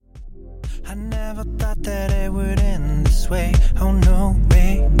I never thought that it would end this way. Oh no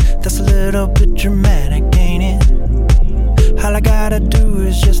way, that's a little bit dramatic, ain't it? All I gotta do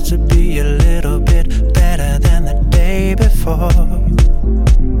is just to be a little bit better than the day before,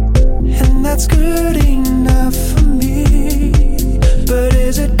 and that's good enough for me. But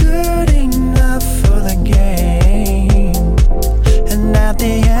is it good enough for the game? And at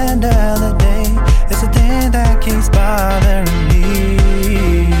the end of the day, it's the thing that keeps bothering me.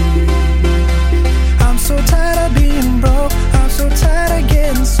 I'm so tired of being broke, I'm so tired of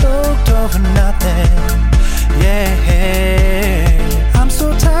getting stoked over nothing. Yeah, I'm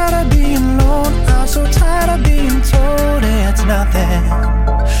so tired of being alone, I'm so tired of being told it's nothing.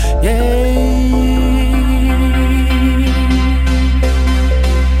 Yeah.